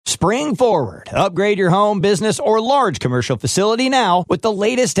Spring forward. Upgrade your home, business, or large commercial facility now with the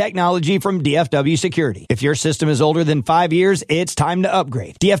latest technology from DFW Security. If your system is older than 5 years, it's time to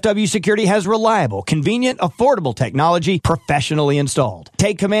upgrade. DFW Security has reliable, convenient, affordable technology professionally installed.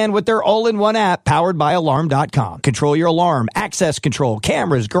 Take command with their all-in-one app powered by Alarm.com. Control your alarm, access control,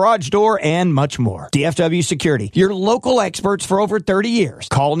 cameras, garage door, and much more. DFW Security, your local experts for over 30 years.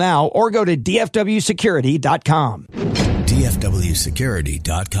 Call now or go to dfwsecurity.com.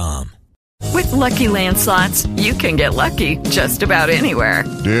 dfwsecurity.com. With Lucky Land Slots, you can get lucky just about anywhere.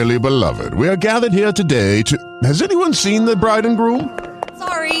 Dearly beloved, we are gathered here today to... Has anyone seen the bride and groom?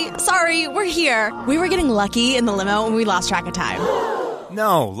 Sorry, we're here. We were getting lucky in the limo and we lost track of time.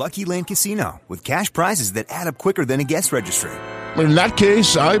 No, Lucky Land Casino, with cash prizes that add up quicker than a guest registry. In that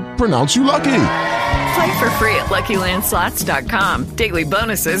case, I pronounce you lucky. Play for free at LuckyLandSlots.com. Daily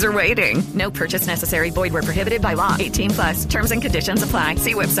bonuses are waiting. No purchase necessary. Void where prohibited by law. 18+. Terms and conditions apply.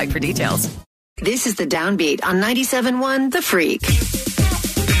 See website for details. This is the Downbeat on 97.1 The Freak.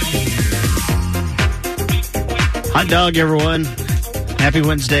 Hot dog, everyone. Happy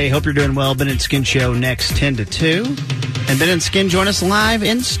Wednesday. Hope you're doing well. Ben and Skin Show next 10 to 2. And Ben and Skin join us live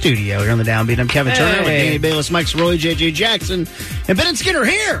in studio here on the Downbeat. I'm Kevin Turner with Danny Bayless, Mike Roy, JJ Jackson, and Ben and Skin are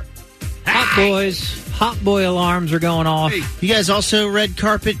here. Hot boys. Hot boy alarms are going off. Hey. You guys also red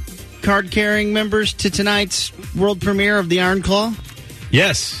carpet card-carrying members to tonight's world premiere of the Iron Claw?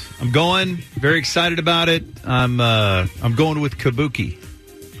 Yes, I'm going. Very excited about it. I'm going with Kabuki.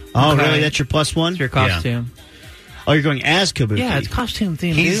 Oh, okay. Really? That's your plus one? It's your costume. Yeah. Oh, you're going as Kabuki? Yeah, it's costume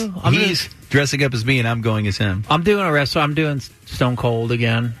themed. He's dressing up as me, and I'm going as him. I'm doing a wrestler. I'm doing Stone Cold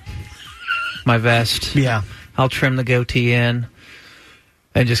again. My vest. Yeah. I'll trim the goatee in.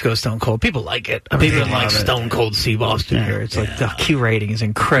 And just go Stone Cold. People like it. People like Stone Cold Steve Austin here. It's like the Q rating is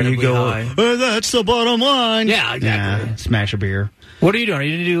incredibly high. That's the bottom line. Yeah, exactly. Yeah, smash a beer. What are you doing? Are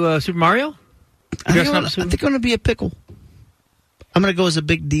you going to do Super Mario? I think I'm going to be a pickle. I'm going to go as a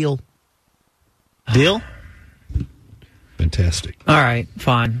big deal. Deal? Fantastic. All right,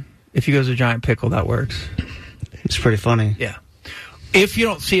 fine. If you go as a giant pickle, that works. It's pretty funny. Yeah. If you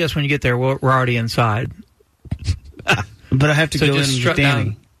don't see us when you get there, we're already inside. But I have to go in with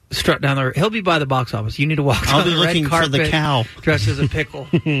Danny. Strut down the road. He'll be by the box office. You need to walk down the red carpet. I'll be looking for the cow. Dressed as a pickle.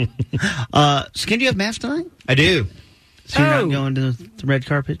 Skin, do you have math tonight? I do. So you're not going to the red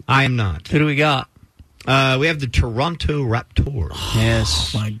carpet? I am not. Who do we got? We have the Toronto Raptors.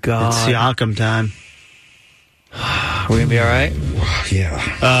 Yes. Oh, my God. It's Siakam time. We're going to be all right?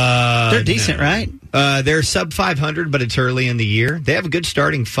 Yeah. They're decent, right? They're sub 500, but it's early in the year. They have a good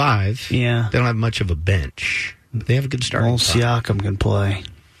starting five. Yeah. They don't have much of a bench. They have a good starting five. Siakam can play.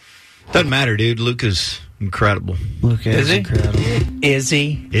 Doesn't matter, dude. Luka's incredible. Luka is incredible. Is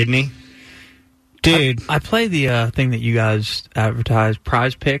he? Isn't he? Dude. I play the thing that you guys advertise,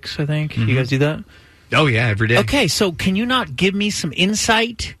 Prize Picks, I think. Mm-hmm. You guys do that? Oh, yeah, every day. Okay, so can you not give me some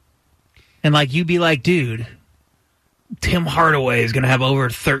insight? And, you be like, dude, Tim Hardaway is going to have over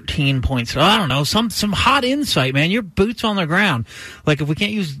 13 points. I don't know, some hot insight, man. Your boots on the ground. If we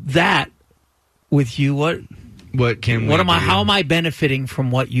can't use that with you, what can we do? How am I benefiting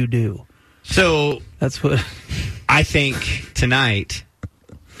from what you do? So that's what I think tonight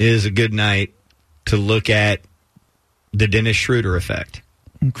is a good night to look at the Dennis Schroeder effect.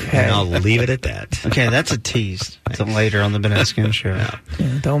 Okay. And I'll leave it at that. Okay, that's a tease. Until later on the Ben and Skin Show. Yeah,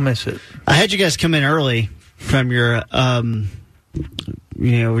 don't miss it. I had you guys come in early from your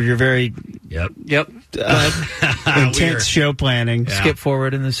your very intense show planning. Yeah. Skip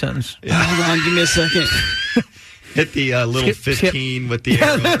forward in the sentence. Yeah. Hold on, give me a second. Hit the little 15 with the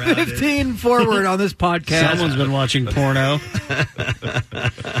arrow around 15 forward on this podcast. Someone's been watching porno.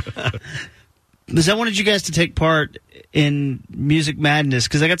 Because I wanted you guys to take part in Music Madness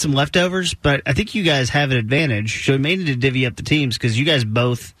because I got some leftovers, but I think you guys have an advantage. So we may need to divvy up the teams because you guys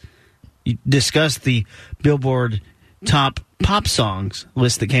both discussed the Billboard top pop songs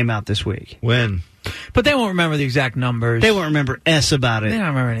list that came out this week. When? But they won't remember the exact numbers. They won't remember S about it. They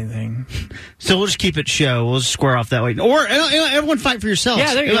don't remember anything. So we'll just keep it show. We'll just square off that way. Or everyone fight for yourselves.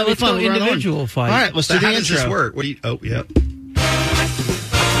 Yeah, there you go. Let's go individual fight. All right, let's do the intro. How does this work? What do you... Oh, yep.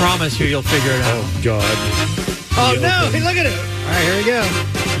 I promise you'll figure it out. Oh, God. Oh, no. Hey, look at it. All right, here we go.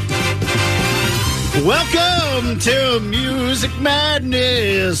 Welcome to Music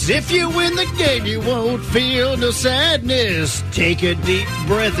Madness. If you win the game, you won't feel no sadness. Take a deep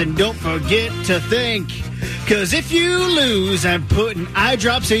breath and don't forget to think. Because if you lose, I'm putting eye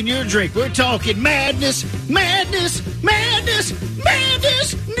drops in your drink. We're talking madness, madness, madness,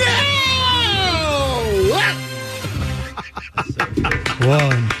 madness. No!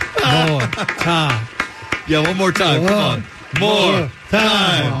 One more time. Yeah, one more time. Come on. More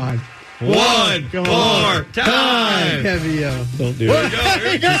time. One more time. Heavy, Don't do it. Do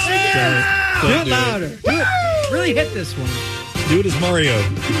it louder. Do it. Really hit this one. Do it as Mario.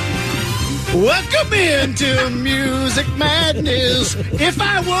 Welcome into Music Madness. If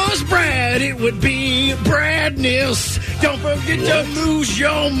I was Brad, it would be Bradness. Don't forget to lose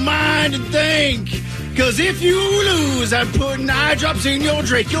your mind and think. Cause if you lose, I'm putting eye drops in your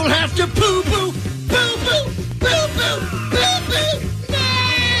drink. You'll have to poo-poo, poo-poo, poo-poo, poo-poo.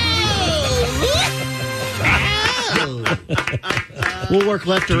 We'll work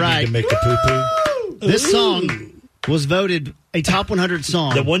left to right. To make the poo-poo. This song was voted a top 100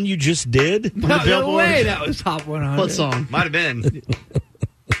 song. The one you just did? No way that was top 100. What song? Might have been.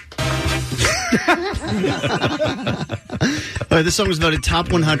 All right, this song was voted top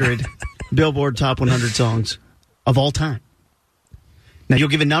 100, Billboard top 100 songs of all time. Now, you'll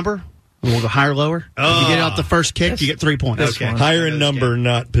give a number, and we'll go higher or lower. If you get it off the first kick, you get 3 points. Okay. Higher in number,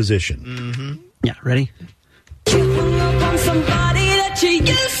 not position. Mm-hmm. Yeah, ready? Somebody that you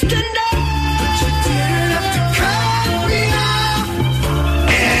used to know.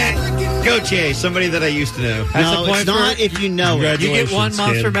 Gautier, somebody that I used to know. That's No, a point it's not for- if you know it. You get one Congratulations,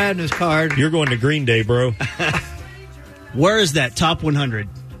 Monster Ken. Madness card. You're going to Green Day, bro. Where is that top 100?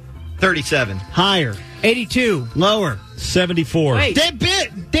 37. Higher. 82. Lower. 74. Wait. That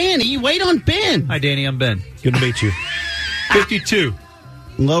bit, Danny, wait on Ben. Hi, Danny. I'm Ben. Good to meet you. 52.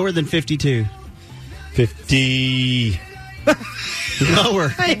 Lower than 52. 50. Lower.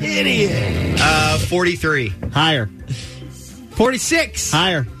 43. Higher. 46.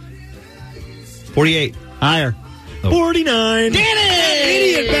 Higher. 48. Higher. 49. Danny!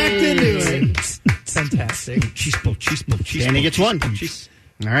 Idiot backed into it. Fantastic. Danny gets one. All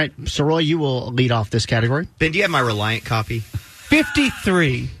right. So, Roy, you will lead off this category. Ben, do you have my Reliant copy?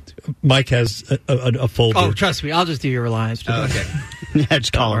 53. Mike has a folder. Oh, trust me. I'll just do your Reliance. Oh, okay. Yeah,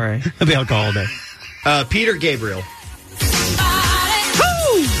 just call Don't him. I'll be on call all day. Peter Gabriel.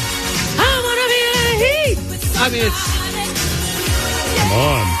 I mean, it's Come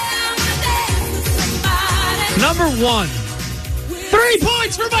on. number 1. 3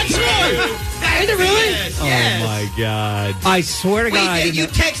 points for Mike Schwartz. Is it really? Yes. Oh, my God. I swear to God. I didn't You know-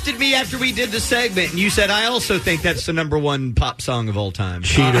 texted me after we did the segment, and you said, I also think that's the number one pop song of all time.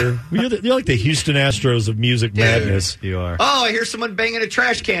 Cheater. You're like the Houston Astros of music madness. You are. Oh, I hear someone banging a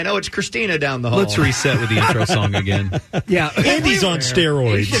trash can. Oh, it's Christina down the hall. Let's reset with the intro song again. Yeah. Andy's on You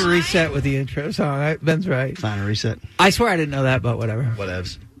steroids. should reset with the intro song. Ben's right. Fine, a reset. I swear I didn't know that, but whatever.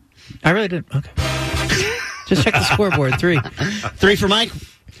 Whatevs. I really didn't. Okay. Just check the scoreboard. 3. 3 for Mike.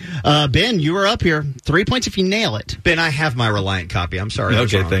 Ben, you are up here. 3 points if you nail it. Ben, I have my Reliant copy. I'm sorry. I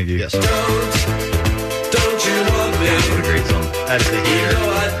was Okay, wrong. thank you. Yes. Don't you want me? What a great song. That's the heater.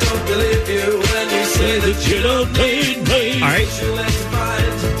 I don't believe you when you say that you don't need me. All right.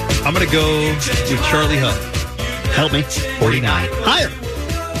 I'm going to go with Charlie Hutt. Help me. 49. Higher.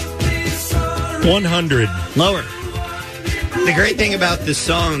 100. Lower. The great thing about this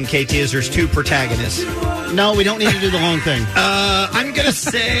song, KT, is there's 2 protagonists. No, we don't need to do the long thing. I'm going to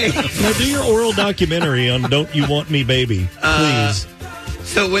say... Now do your oral documentary on Don't You Want Me, Baby. Please.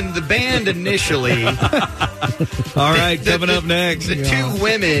 So when the band initially... All right, coming up next. The 2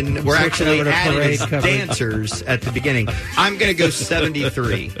 women were actually over to added parade as coverage. dancers at the beginning. I'm going to go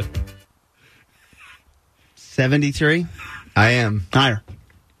 73. 73. I am. Higher.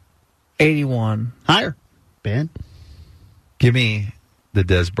 81. Higher. Ben. Give me the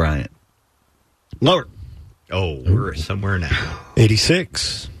Des Bryant. Lower. Oh, we're somewhere now.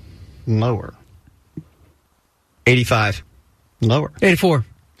 86. Lower. 85. Lower. 84.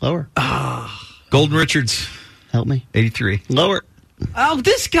 Lower. Golden Richards, Help me. 83. Lower. Oh,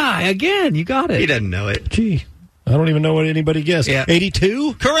 this guy again. You got He it. doesn't know it. Gee. I don't even know what anybody guessed. Yeah.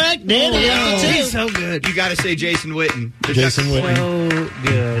 82? Correct. Dan, He's so good. You got to say Jason Witten. Jason Witten. So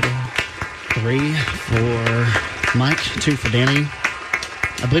good. 3 for Mike. 2 for Danny.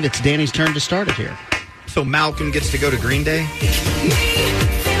 I believe it's Danny's turn to start it here. So Malcolm gets to go to Green Day?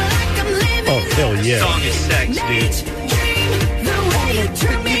 Oh, hell yeah. Song is sex, dude.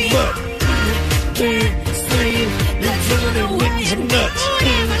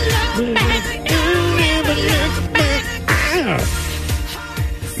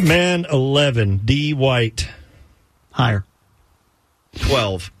 Man 11. D. White. Higher.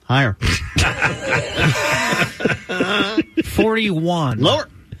 12. Higher. 41. Lower.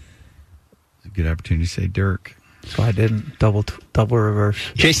 It's a good opportunity to say Dirk. So I didn't double reverse.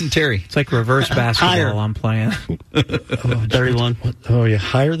 Jason Terry. It's like reverse basketball Higher. I'm playing. 31. Oh, yeah.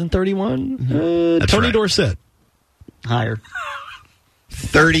 Higher than 31? That's Tony right. Dorsett. Higher.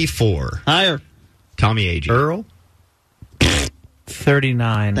 34. Higher. Tommy Agee. Earl.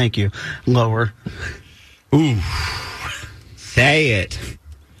 39. Thank you. Lower. Ooh. Say it.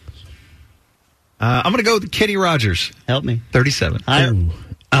 I'm going to go with Kenny Rogers. Help me. 37. Higher.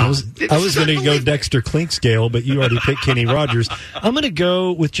 I was going to go Dexter Clinkscale, but you already picked Kenny Rogers. I'm going to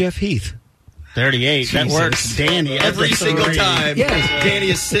go with Jeff Heath. 38. That works. Danny. Every single 3. time. Yes. Danny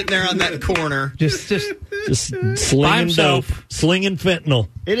is sitting there on that corner. Just Slinging dope. Slinging fentanyl.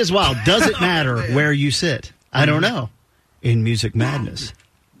 It is wild. Does it matter where you sit? I don't know. In Music Madness.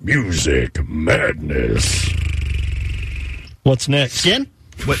 Music Madness. What's next? Skin?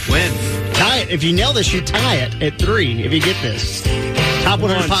 When? Tie it. If you nail this, you tie it at 3 if you get this. Top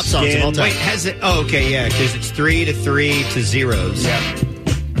 100 pop songs of all time. Wait, has it? Oh, okay, yeah, because it's 3 to 3 to zeros. Yeah.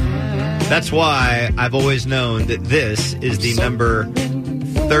 That's why I've always known that this is the number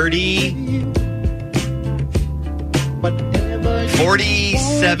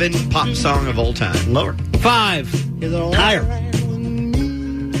 47 pop song of all time. Lower. 5. Higher.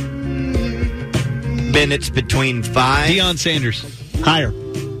 Ben, it's between 5. Deion Sanders. Higher.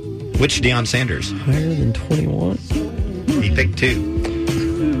 Which Deion Sanders? Higher than 21. He picked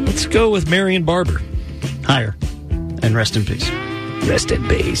 2. Let's go with Marion Barber. Higher. And rest in peace. Rest in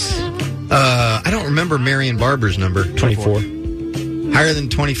peace. I don't remember Marion Barber's number. 24. Higher than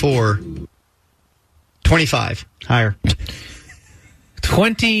 24. 25. Higher.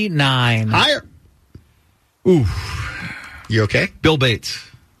 29. Higher. Ooh. You okay? Bill Bates.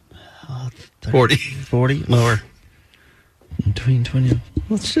 40. 40. Lower. Between 20.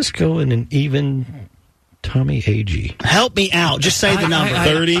 Let's just go in an even Tommy Agee. Help me out. Just say the number.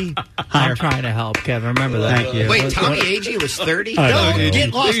 30. I'm trying to help, Kevin. Remember that. Thank you. Wait, Tommy Agee was 30? Don't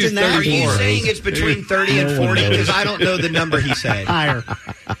get lost in that. Are you saying it's between 30 and 40? Because I don't know the number he said. Higher.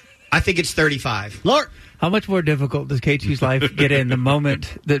 I think it's 35. Lower. How much more difficult does KT's life get in the moment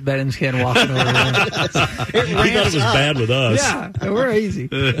that Ben and Skin walking over there? He thought it was bad with us. Yeah, we're easy.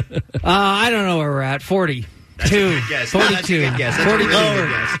 I don't know where we're at. 42. That's a good guess. 42. That's a good guess. That's 42. a really good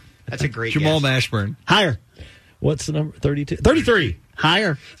guess. That's a great Jamal guess. Mashburn. Higher. What's the number? 32? 33.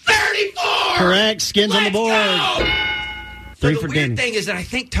 Higher. 34! Correct. Skins on the board. Go! 3 the for weird Danny. thing is that I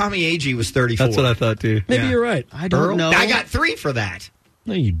think Tommy Agee was 34. That's what I thought, too. Maybe Yeah. you're right. I don't know. I got 3 for that.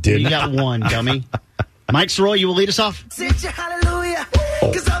 No, you didn't. You got 1, dummy. Mike Soroy, you will lead us off. I'll take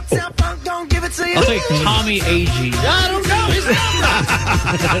Tommy Agee. I don't know his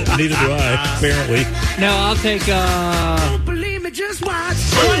number. Neither do I, apparently. No, I'll take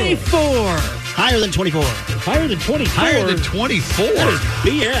 24. Higher than 24. Higher than 24. Higher than 24. That is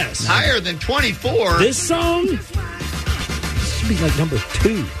BS. Higher than 24. This song should be like number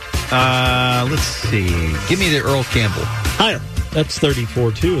 2. Let's see. Give me the Earl Campbell. Higher. That's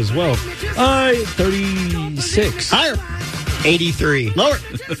 34 too as well. 36. Higher. 83. Lower.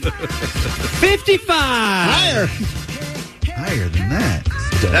 55. Higher. Higher than that.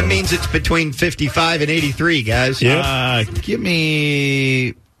 That means it's between 55 and 83, guys. Yeah. Give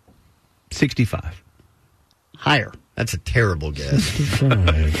me 65. Higher. That's a terrible guess.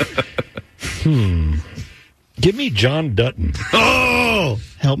 55. Give me John Dutton. Oh!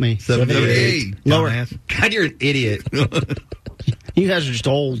 Help me. 78. Lower. God, you're an idiot. You guys are just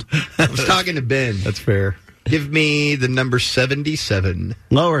old. I was talking to Ben. That's fair. Give me the number 77.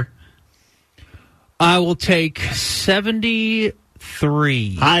 Lower. I will take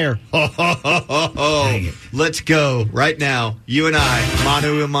 73. Higher. Oh. Let's go right now. You and I,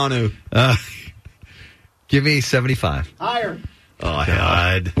 manu a manu. Give me 75. Higher. Oh,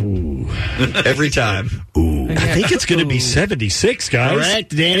 God. Ooh. Every time. Ooh. I think it's going to be 76, guys.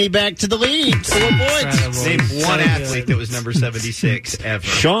 Correct. Danny back to the lead. 4 points. Name one athlete that was number 76 ever.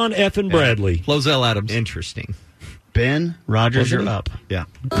 Sean F. and Bradley. Flozell Adams. Interesting. Ben Rogers, you're up. Yeah.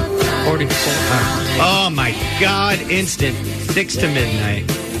 44. Oh, my God. Instant. 6 to midnight.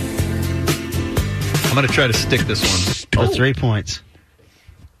 I'm going to try to stick this one. For 3 points.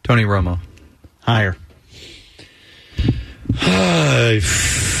 Tony Romo. Higher.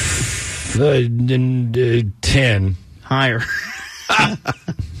 10. Higher.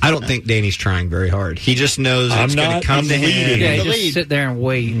 I don't think Danny's trying very hard. He just knows it's going to come to him. Yeah, The just lead. sit there and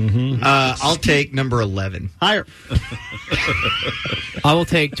wait. I'll take number 11. Higher. I will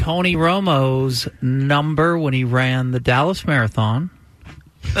take Tony Romo's number when he ran the Dallas Marathon,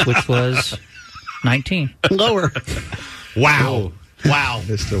 which was 19. Lower. Wow. Wow.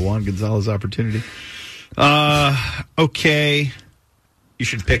 Mr. Juan Gonzalez opportunity. Okay. You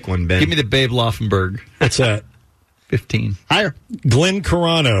should pick one, Ben. Give me the Babe Laufenberg. What's that? 15. Higher. Glenn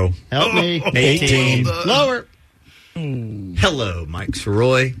Carano. Help me. 18. Lower. Hello, Mike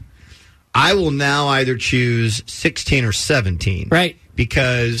Soroy. I will now either choose 16 or 17. Right.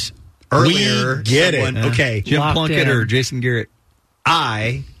 Because earlier, We get it. someone, okay, Jim Locked Plunkett in. or Jason Garrett?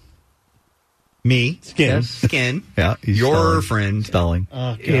 Skin. Yeah, he's your stalling. friend Stalling.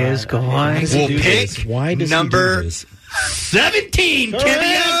 Is going will pick Why does number he do this? 17.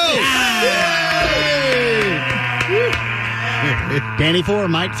 Kimmy Danny 4,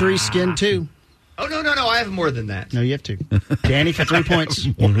 Mike 3, Skin 2. Oh, no. I have more than that. No, you have 2. Danny for 3 points.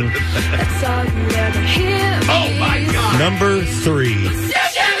 Oh, my God. Number 3.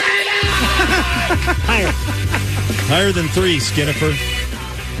 Higher than 3, Skinnifer.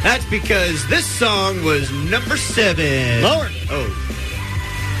 That's because this song was number 7. Lower. Oh.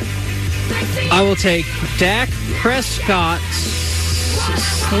 I will take Dak Prescott's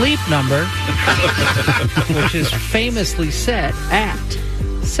sleep number, which is famously set at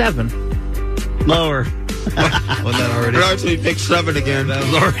 7. Lower. Well, that already. But actually picked 7 again. That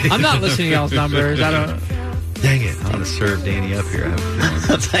was already. I'm not listening to y'all's numbers. I don't. Dang it! I'm going to serve Danny up here.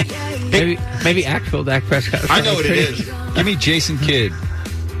 Maybe actual Dak Prescott. I know what it is. Give me Jason Kidd.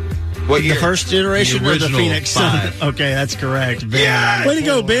 What year? The first iteration The of the original Phoenix Sun. 5. Okay, that's correct. Ben. Yes! Way to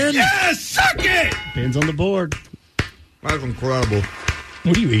go, Ben. Yes! Suck it! Ben's on the board. That's incredible.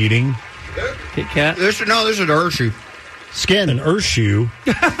 What are you eating? Kit Kat. This is an Hershey. Skin. An Urshoe.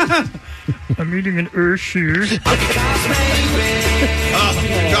 I'm eating an Urshoe. Oh,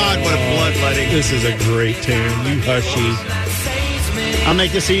 God, what a bloodletting. This is a great tune. You hushy. I'll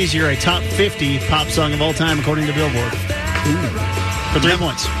make this easier. A top 50 pop song of all time according to Billboard. For 3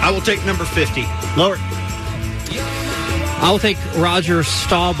 points. I will take number 50. Lower. I will take Roger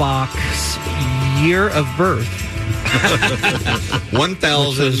Staubach's year of birth.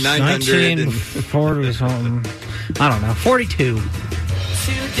 1,940 1940 something. I don't know. 42.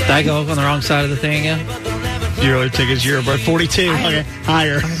 Did I go on the wrong side of the thing again? You really took his year of birth. 42. Okay.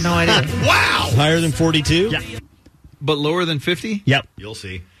 Higher. I have no idea. Wow! Higher than 42? Yeah. But lower than 50? Yep. You'll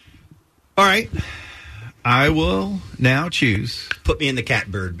see. All right. I will now choose Put me in the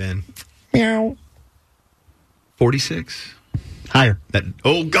catbird, Ben. Meow. 46. Higher.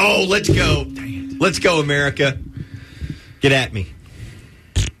 Go! Let's go! Let's go, America. Get at me.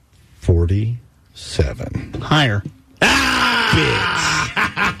 47. Higher.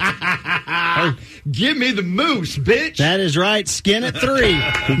 Give me the moose, bitch. That is right. Skin at 3.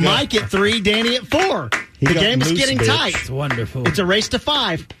 Mike at 3. Danny at 4. The got game is moose, getting bitch. tight. It's wonderful. It's a race to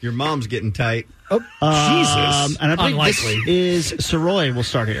 5. Your mom's getting tight. Jesus. And I think Unlikely. this is Soroy. We'll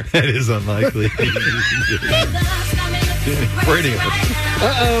start here. That is unlikely. Radio.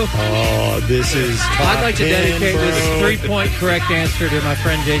 Oh, this is top I'd like to 10, dedicate bro. this 3-point correct answer to my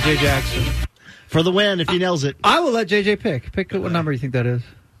friend J.J. Jackson. For the win, if he nails it. I will let J.J. pick. Pick what number you think that is.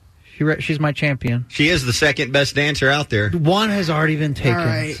 She's my champion. She is the second best dancer out there. One has already been taken, All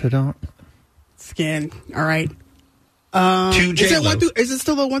right. so don't. Skin. All right. Two J-Lo. Is it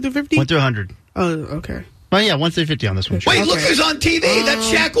still a 1 through 50? 1 through 100. Oh, okay. Well, yeah, 1 through 50 on this one. Wait, look who's on TV. That's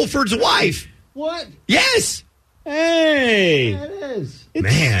Shackelford's wife. What? Yes. Hey. That is. It's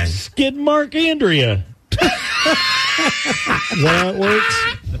Man. Skid Mark Andrea. Is that how it works?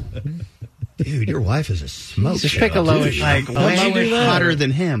 Dude, your wife is a smoke Just show. pick a lowish. Like, way hotter than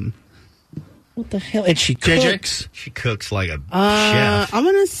him. What the hell? And she JJ? cooks. She cooks like a chef. I'm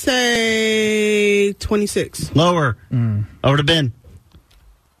going to say 26. Lower. Over to Ben.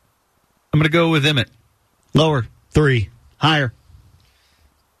 I'm going to go with Emmett. Lower. 3. Higher.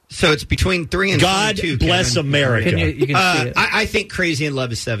 So it's between 3 and God 22, bless Kevin. America. You can see it. I think Crazy in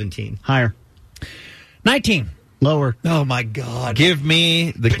Love is 17. Higher. 19. Lower. Oh, my God. Give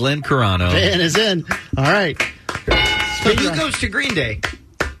me the Glenn Carano. Ben is in. All right. So who goes to Green Day?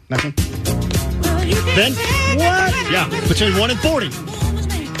 Nothing. Ben? What? Yeah. Between 1 and 40.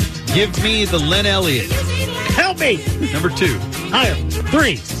 Give me the Len Elliott. Help me. Number 2. Higher.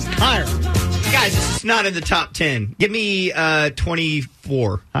 3. Higher. Guys, this is not in the top 10. Give me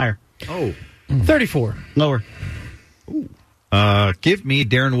 24. Higher. Oh. 34. Lower. Give me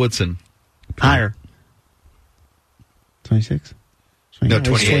Darren Woodson. Higher. 26? No,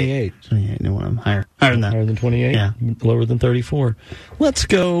 28. 28. No, I'm higher. Higher than that. Higher than 28? Yeah. Lower than 34. Let's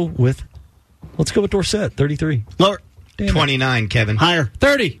go with Dorsett, 33. Lower. 29, Kevin. Higher.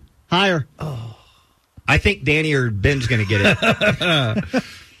 30. Higher. I think Danny or Ben's going to get it.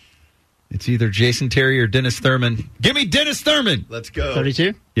 It's either Jason Terry or Dennis Thurman. Give me Dennis Thurman. Let's go.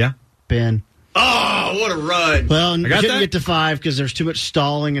 32? Yeah. Ben. Oh, what a run. Well, you got couldn't that? get to 5 because there's too much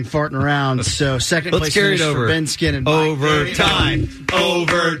stalling and farting around. So second Let's place carry it finish over. for Ben Skin and Mike. Overtime.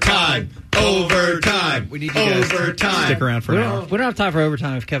 Overtime. We need you guys to stick around for We an hour. don't have time for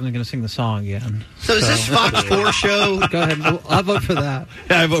overtime if Kevin's going to sing the song again. So is this Fox 4 show? Go ahead. I'll vote for that.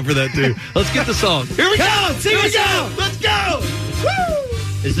 I vote for that, too. Let's get the song. Here we go. Sing us out. Let's go. Woo.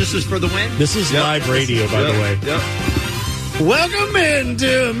 Is this for the win? This is live radio, by the way. Yep. Welcome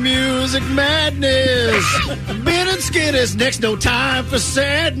into Music Madness. Ben and Skinner's next, no time for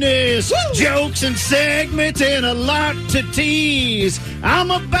sadness. Jokes and segments and a lot to tease.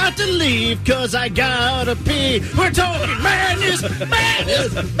 I'm about to leave cause I gotta pee. We're talking madness,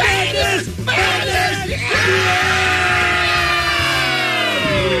 madness, madness, madness.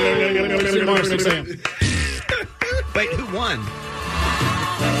 Wait, who won?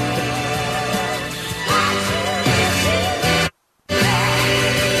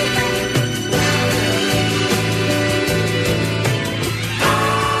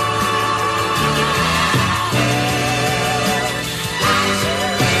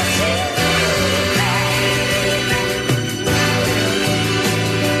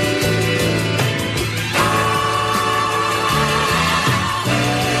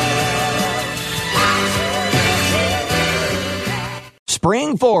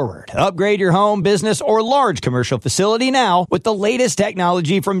 Spring forward. Upgrade your home, business, or large commercial facility now with the latest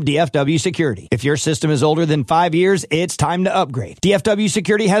technology from DFW Security. If your system is older than 5 years, it's time to upgrade. DFW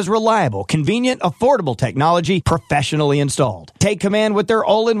Security has reliable, convenient, affordable technology professionally installed. Take command with their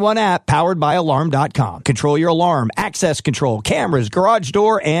all-in-one app powered by Alarm.com. Control your alarm, access control, cameras, garage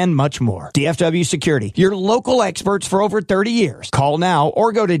door, and much more. DFW Security, your local experts for over 30 years. Call now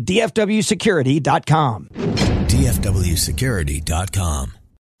or go to dfwsecurity.com. dfwsecurity.com.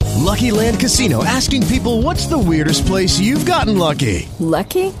 Lucky Land Casino, asking people, what's the weirdest place you've gotten lucky?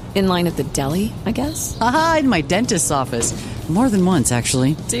 Lucky? In line at the deli, I guess? Aha, in my dentist's office. More than once,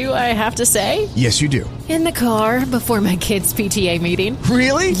 actually. Do I have to say? Yes, you do. In the car before my kids' PTA meeting.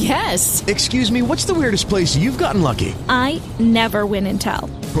 Really? Yes. Excuse me, what's the weirdest place you've gotten lucky? I never win and tell.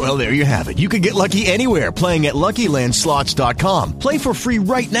 Well, there you have it. You can get lucky anywhere, playing at LuckyLandSlots.com. Play for free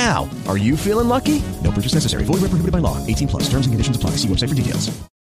right now. Are you feeling lucky? No purchase necessary. Void where prohibited by law. 18+. Terms and conditions apply. See website for details.